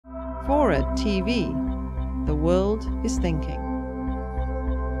FORA.tv. The world is thinking.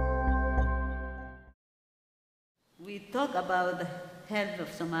 We talk about the health of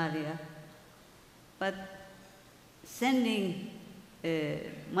Somalia, but sending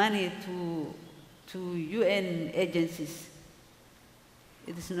money to UN agencies,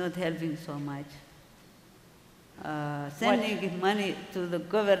 it is not helping so much. Sending money to the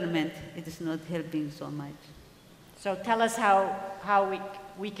government, it is not helping so much. So tell us how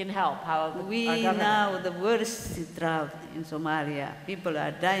we can help, We now the worst drought in Somalia. People are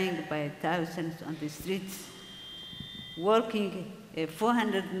dying by thousands on the streets, walking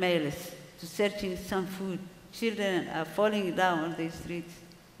 400 miles to searching some food. Children are falling down on the streets.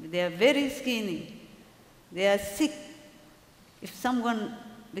 They are very skinny. They are sick. If someone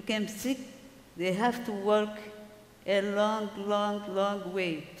becomes sick, they have to walk a long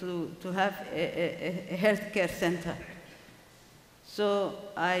way to have a healthcare center. So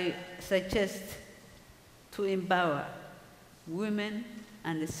I suggest to empower women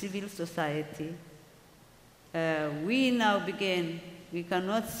and the civil society. We now begin, we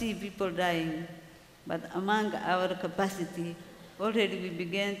cannot see people dying, but among our capacity, already we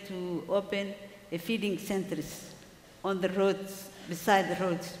began to open a feeding centers on the roads, beside the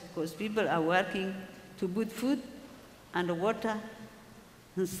roads, because people are working to put food and water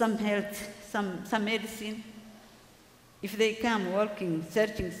and some health, some medicine. If they come walking,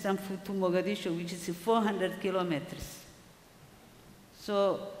 searching some food to Mogadishu, which is 400 kilometers.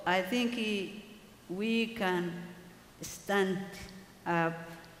 So I think we can stand up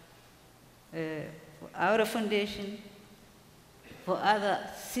for our foundation, for other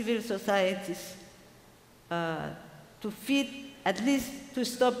civil societies, to feed, at least to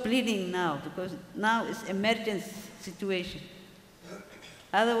stop bleeding now, because now it's emergency situation.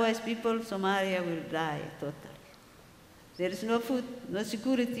 Otherwise, people, Somalia will die totally. There is no food, no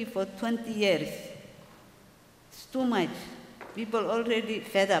security for 20 years. It's too much. People already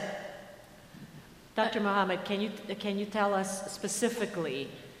fed up. Dr. Mohammed, can you tell us specifically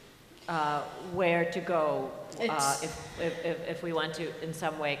where to go if we want to in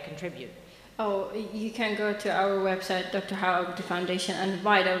some way contribute? Oh, you can go to our website, Dr. Hawa Abdi Foundation, and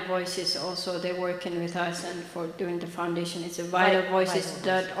Vital Voices also. They're working with us and for doing the foundation. It's a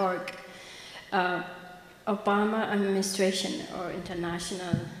vitalvoices.org. Obama administration or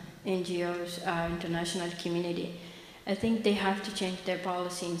international NGOs, international community, I think they have to change their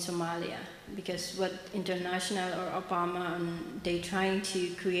policy in Somalia, because what international or Obama, they're trying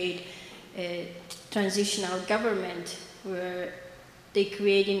to create a transitional government where they're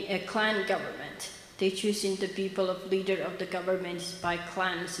creating a clan government. They're choosing the people of leader of the government by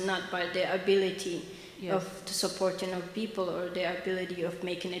clans, not by their ability of supporting of people or their ability of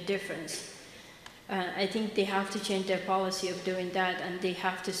making a difference. I think they have to change their policy of doing that, and they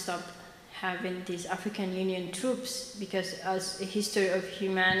have to stop having these African Union troops, because as a history of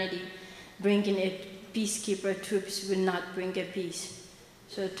humanity, bringing a peacekeeper troops will not bring a peace.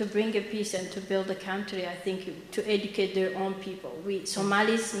 So to bring a peace and to build a country, I think to educate their own people. We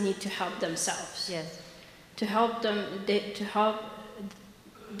Somalis need to help themselves. Yes. To help them,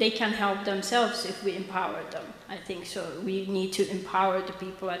 they can help themselves if we empower them. I think so. We need to empower the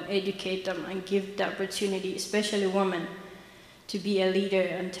people and educate them and give the opportunity, especially women, to be a leader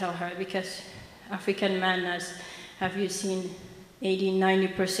and tell her, because African men, have you seen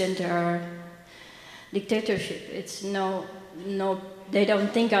 80–90% are dictatorship. It's no, they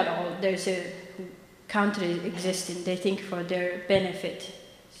don't think at all. There's a country existing. They think for their benefit.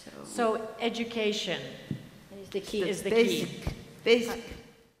 So education is the key. Is the key. Basic.